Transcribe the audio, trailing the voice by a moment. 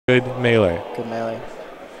Good melee. Good melee.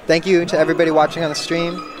 Thank you to everybody watching on the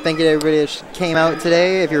stream. Thank you to everybody that came out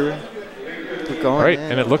today. If you're going, all right,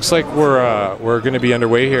 and it looks like we're going to be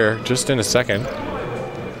underway here just in a second.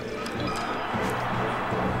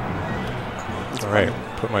 All right,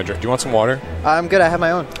 put my drink. Do you want some water? I'm good. I have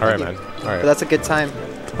my own. All right, man. All right. But that's a good time.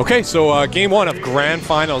 Okay, so game 1 of Grand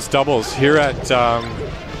Finals doubles here at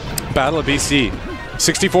Battle of BC.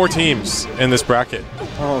 64 teams in this bracket.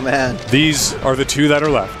 Oh man. These are the 2 that are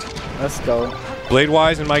left. Let's go.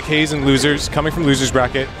 Bladewise and MikeHaze and losers, coming from losers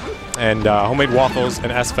bracket, and Homemade Waffles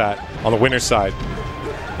and SFAT on the winner's side.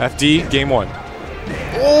 FD, game 1.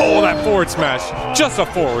 Oh, that forward smash. Just a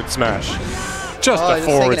forward smash. Just a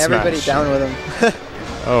forward smash. Everybody down with him.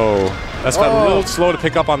 Oh, SFAT a little slow to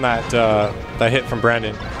pick up on that that hit from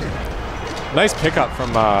Brandon. Nice pickup from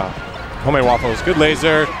Homemade Waffles. Good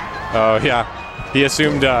laser. Yeah. He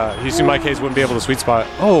assumed MikeHaze wouldn't be able to sweet spot.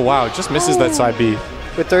 Oh, wow. Just misses that side B.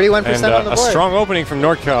 With 31% on the board. A strong opening from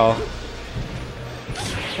NorCal.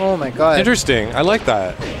 Oh, my God. Interesting. I like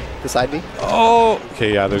that. The side B? Oh.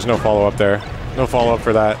 Okay, yeah. There's no follow-up there. No follow-up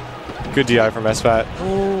for that. Good DI from SFAT.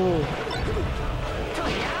 Oh.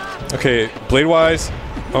 Okay, Bladewise.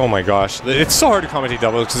 Oh, my gosh. It's so hard to commentate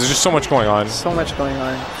doubles because there's just so much going on. So much going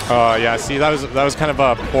on. Yeah, see, that was kind of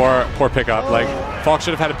a poor pickup. Like, Falk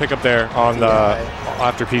should have had a pickup there on the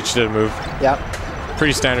after Peach did a move. Yeah.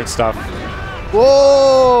 Pretty standard stuff.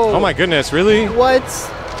 Whoa! Oh my goodness, really? What?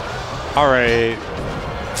 All right.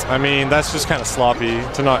 I mean, that's just kind of sloppy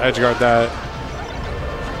to not edge guard that.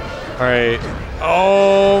 All right.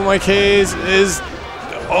 Oh, MikeHaze is.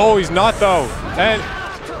 Oh, he's not though. And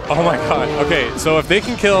oh my God. Okay, so if they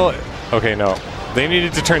can kill. Okay, no. They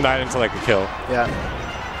needed to turn that into like a kill. Yeah.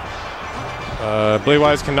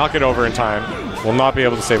 Bladewise can knock it over in time. Will not be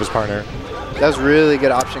able to save his partner. That was really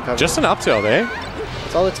good option coverage. Just an up tilt, eh?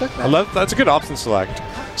 That's all it took, man. That's a good option select.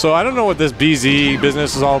 So I don't know what this BZ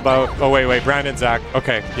business is all about. Oh, wait. Brandon, Zach.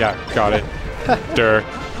 Okay, yeah, got it. Durr.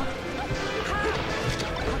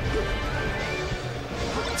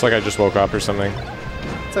 It's like I just woke up or something.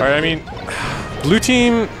 Okay. All right, I mean, blue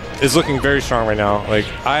team is looking very strong right now. Like,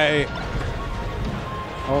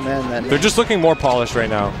 Oh, man. They're just looking more polished right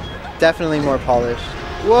now. Definitely more polished.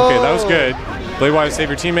 Whoa. Okay, that was good. Bladewise saved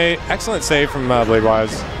your teammate. Excellent save from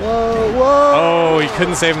Bladewise. Whoa. Oh, he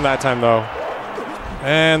couldn't save him that time, though.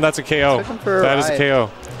 And that's a KO. That is a KO.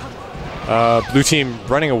 Blue team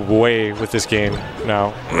running away with this game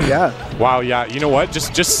now. Yeah. Wow, yeah. You know what?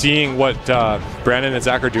 Just seeing what Brandon and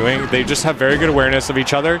Zach are doing, they just have very good awareness of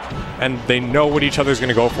each other, and they know what each other's going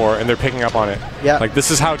to go for, and they're picking up on it. Yeah. Like, this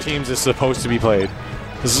is how teams is supposed to be played.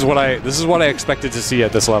 This is what I expected to see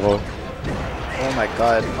at this level. Oh my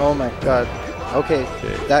God. Oh my God. Okay.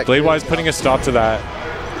 Bladewise putting a stop to that.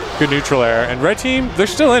 Good neutral air. And red team, they're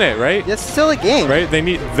still in it, right? It's still a game. Right? They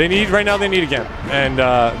need right now they need a game. And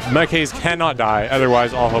MikeHaze cannot die,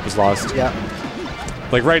 otherwise all hope is lost. Yeah.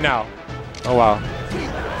 Like right now. Oh wow.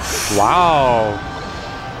 Wow.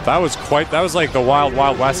 That was like the Wild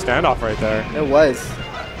Wild West standoff right there. It was.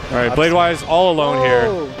 Alright, Bladewise all alone here.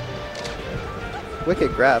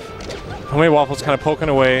 Wicked grab. Homemade Waffles kind of poking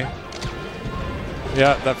away.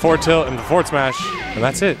 Yeah, that forward tilt and the forward smash. And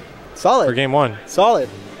that's it. Solid. For game 1. Solid.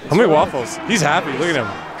 Homemade Waffles. He's happy. Look at him.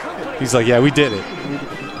 He's like, yeah, we did it.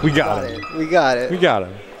 We got it. We got it. We got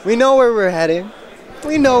him. We know where we're heading.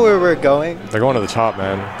 We know where we're going. They're going to the top,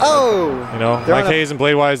 man. Oh. You know, MikeHaze and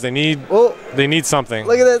Bladewise, they need something.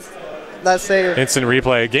 Look at this. That save. Instant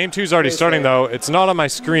replay. Game 2's already starting, though. It's not on my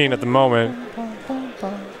screen at the moment.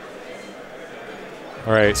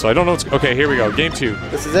 All right, so I don't know what's... Okay, here we go. Game 2.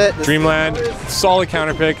 This is it. Dreamland. Solid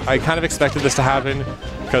counter pick. I kind of expected this to happen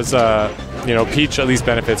because, you know, Peach at least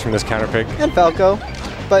benefits from this counter pick. And Falco.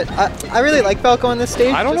 But I really like Falco on this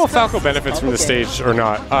stage. I don't know if Falco benefits from this stage or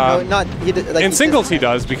not. No, not... in singles, he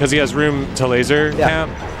does because he has room to laser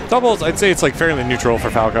camp. Doubles, I'd say it's like fairly neutral for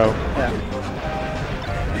Falco. Yeah.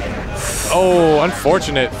 Oh,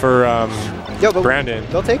 unfortunate for Brandon.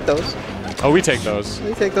 They'll take those. Oh, we take those.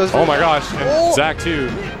 We take those. Oh my gosh, and Zach too.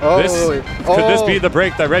 Could this be the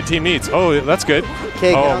break that red team needs? Oh, that's good.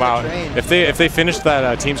 Okay, oh wow, if they finished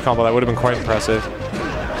that teams combo, that would have been quite impressive.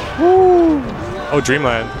 Woo. Oh,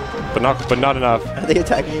 Dreamland, but not enough. Are they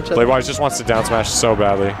attacking each other? Bladewise just wants to down smash so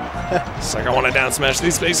badly. It's like I want to down smash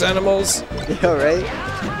these space animals. Yeah, right.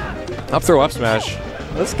 Up throw up smash.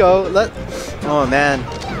 Let's go. Oh man.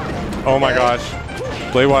 Oh my gosh.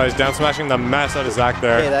 Bladewise down smashing the mess out of Zach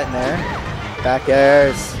there. Okay, that in there. Back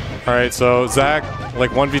airs. All right, so Zach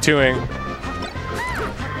like 1v2ing.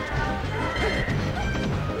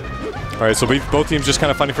 All right, so both teams just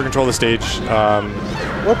kind of fighting for control of the stage.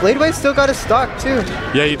 Well, Bladewise still got his stock too.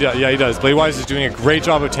 Yeah, he does. Yeah, he does. Bladewise is doing a great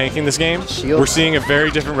job of tanking this game. Shield. We're seeing a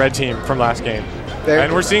very different red team from last game.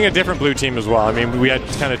 And we're seeing a different blue team as well. I mean, we had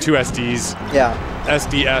kind of two SDs,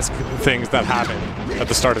 SD-esque things that happened at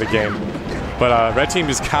the start of the game. But red team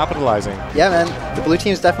is capitalizing. Yeah, man. The blue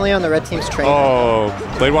team's definitely on the red team's train. Oh,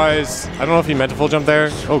 Bladewise, I don't know if he meant to full jump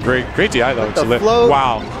there. Oh, great DI though.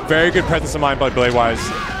 Wow, very good presence of mind by Bladewise.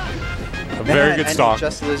 A very good stock. He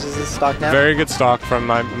just loses his stock now. Very good stock from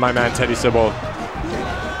my man Teddy Sybil.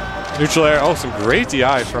 Neutral air. Oh, some great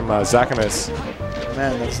DI from Zakamis.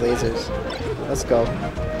 Man, those lasers. Let's go.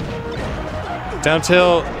 Down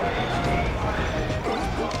tilt.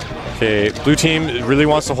 Okay, blue team really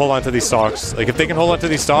wants to hold on to these stocks. Like if they can hold on to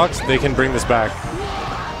these stocks, they can bring this back.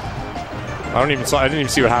 I didn't even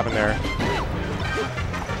see what happened there.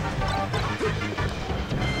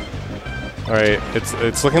 All right,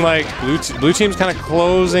 it's looking like blue team's kind of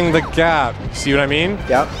closing the gap. See what I mean?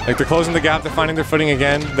 Yep. Like they're closing the gap. They're finding their footing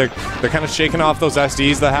again. They're kind of shaking off those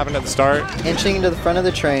SDs that happened at the start. Inching into the front of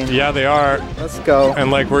the train. Yeah, they are. Let's go.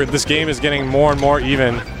 And like this game is getting more and more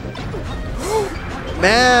even.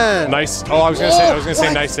 Man. Nice. Oh, I was gonna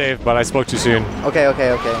say nice save, but I spoke too soon. Okay.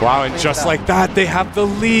 Wow, and just like that, they have the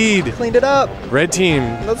lead. Cleaned it up. Red team.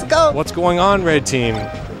 Let's go. What's going on, red team?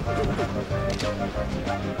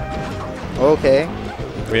 Okay.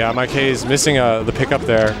 Yeah, MikeHaze missing the pickup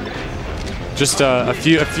there. Just a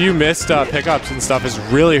few missed pickups and stuff is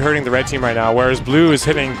really hurting the red team right now, whereas blue is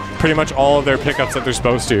hitting pretty much all of their pickups that they're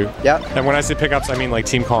supposed to. Yeah. And when I say pickups, I mean like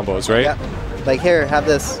team combos, right? Yeah. Like here, have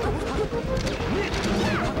this.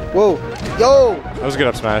 Whoa. Yo! That was a good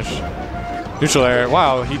up smash. Neutral air.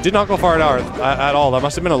 Wow, he did not go far at all. That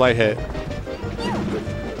must have been a light hit.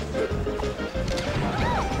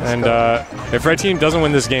 And if red team doesn't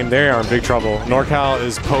win this game, they are in big trouble. NorCal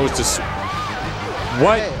is posed to...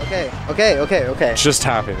 What? Okay. Just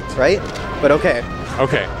happened. Right? But okay.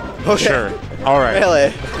 Okay. Sure. All right.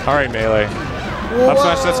 Melee. All right, melee. Whoa. Up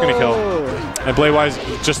smash, that's going to kill. And Bladewise,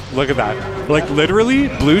 just look at that. Like, literally,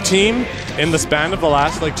 blue team, in the span of the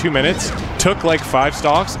last, like, 2 minutes, took, like, 5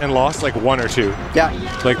 stocks and lost, like, 1 or 2. Yeah.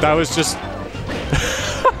 Like, that was just...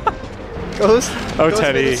 Goes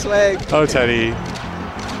Teddy. Oh, Teddy.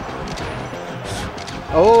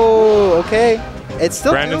 Oh, okay. It's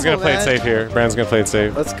still Brandon's going to play it safe here. Brandon's going to play it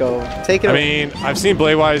safe. Let's go. Take it I mean, I've seen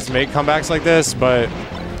Bladewise make comebacks like this, but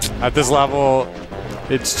at this level,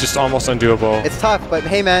 it's just almost undoable. It's tough, but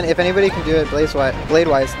hey, man, if anybody can do it,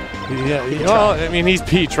 Bladewise. Yeah, well, I mean, he's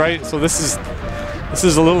Peach, right? So this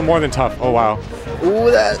is a little more than tough. Oh, wow.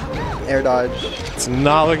 Ooh, that air dodge. It's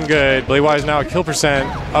not looking good. Bladewise now at kill percent.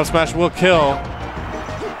 Up smash will kill.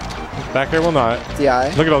 Back air will not.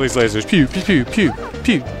 DI. Look at all these lasers. Pew, pew, pew, pew,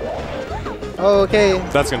 pew. Oh, okay.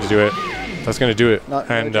 That's going to do it. That's going to do it.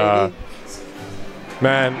 And,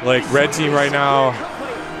 man, like, red team right now,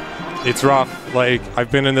 it's rough. Like,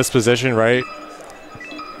 I've been in this position, right?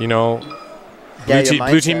 You know, yeah,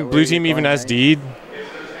 blue team even SD'd.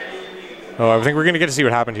 Oh, I think we're going to get to see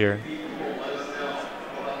what happened here.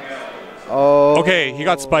 Oh. Okay, he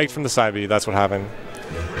got spiked from the side B. That's what happened.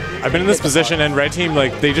 I've been in this position, and red team,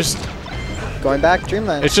 like, they just... Going back,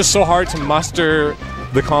 Dreamland. It's just so hard to muster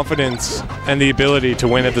the confidence and the ability to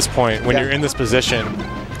win at this point when you're in this position.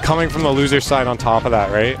 Coming from the loser side on top of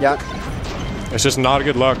that, right? Yeah. It's just not a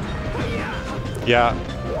good look. Yeah.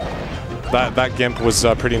 That gimp was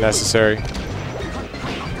pretty necessary.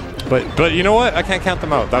 But you know what? I can't count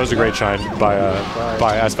them out. That was a great shine by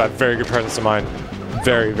SFAT. Very good presence of mind.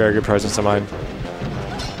 Very, very good presence of mind.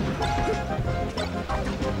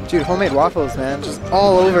 Dude, homemade waffles, man, just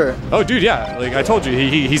all over. Oh, dude, yeah. Like I told you,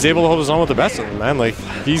 he's able to hold his own with the best of them, man. Like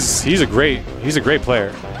he's a great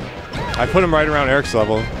player. I put him right around Eric's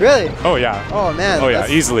level. Really? Oh yeah. Oh man. Oh yeah,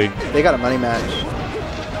 easily. They got a money match.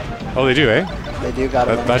 Oh, they do, eh? They do got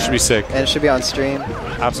a money match. That should be sick. And it should be on stream.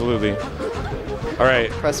 Absolutely. All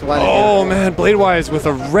right. Press 1. Oh man, Bladewise with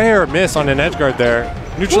a rare miss on an edge guard there.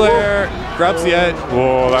 Neutral air, grabs the edge.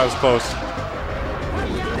 Whoa, that was close.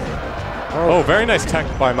 Oh, very nice tech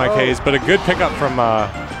by MikeHaze, but a good pickup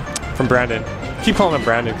from Brandon. Keep calling him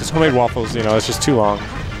Brandon because homemade waffles, you know, it's just too long.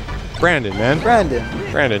 Brandon, man.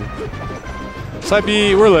 Brandon. Side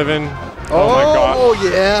B, we're living. Oh my god. Oh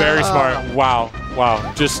yeah. Very smart. Wow.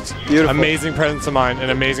 Just beautiful. Amazing presence of mind and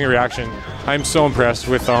amazing reaction. I'm so impressed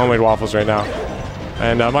with the homemade waffles right now.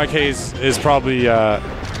 And MikeHaze is probably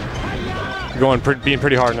being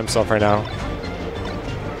pretty hard on himself right now.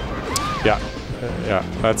 Yeah,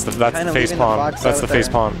 that's the face palm. That's the face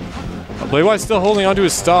palm. Bladewise still holding onto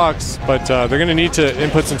his stocks, but they're going to need to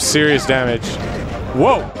input some serious damage.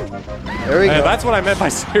 Whoa! There we go. That's what I meant by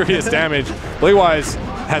serious damage. Bladewise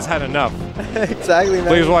has had enough. Exactly,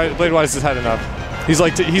 man. Bladewise has had enough. He's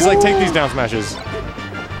like, take these down smashes.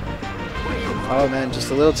 Oh man,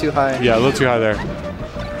 just a little too high. Yeah, a little too high there.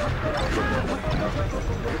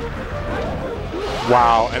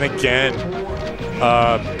 Wow, and again,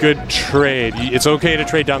 good trade. It's okay to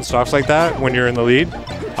trade down stocks like that when you're in the lead.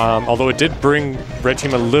 Although it did bring red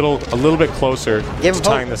team a little bit closer to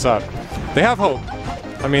tying this up. They have hope.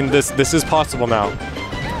 I mean, this is possible now,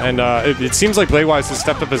 and it seems like Bladewise has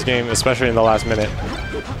stepped up his game, especially in the last minute.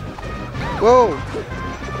 Whoa!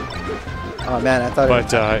 Oh man, I thought.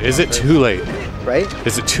 But is it too late? Right?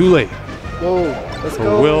 Is it too late? Whoa! Let's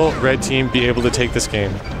go. Will red team be able to take this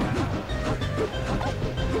game?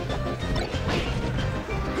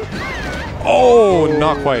 Oh,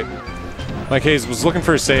 not quite. MikeHaze was looking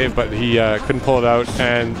for a save, but he couldn't pull it out.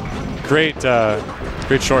 And great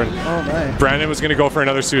short. Oh my. Brandon was going to go for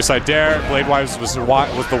another suicide dare. Bladewise was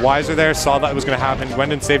the wiser there, saw that was going to happen,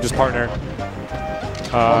 went and saved his partner.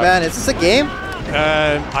 Oh man, is this a game?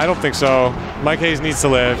 I don't think so. MikeHaze needs to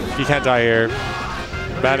live. He can't die here.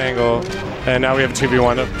 Bad angle. And now we have a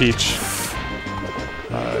 2v1 of Peach.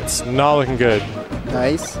 It's not looking good.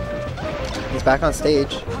 Nice. He's back on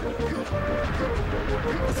stage.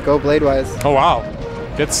 Let's go, Bladewise. Oh, wow.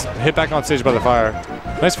 Gets hit back on stage by the fire.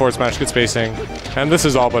 Nice forward smash, good spacing. And this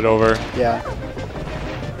is all but over. Yeah.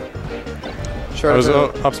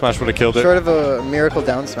 Up smash would have killed it. Short of a miracle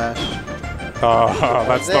down smash. Oh,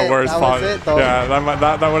 that's the worst spot. Yeah,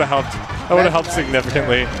 that would have helped. That would have helped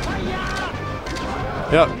significantly.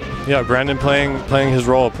 Yeah, Brandon playing his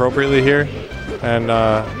role appropriately here, and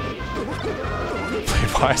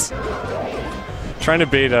Bladewise trying to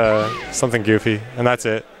bait something goofy, and that's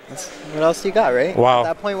it. What else you got, right? Wow.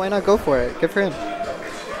 At that point, why not go for it? Good for him.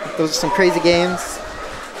 Those are some crazy games.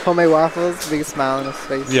 Homemade waffles, biggest smile on his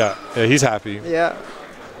face. Yeah, he's happy. Yeah.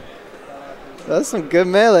 That's some good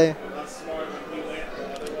melee.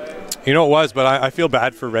 You know it was, but I feel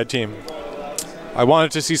bad for red team. I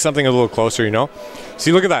wanted to see something a little closer, you know?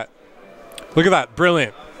 See, look at that. Look at that.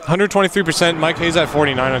 Brilliant. 123%, MikeHaze at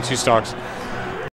 49 on 2 stocks.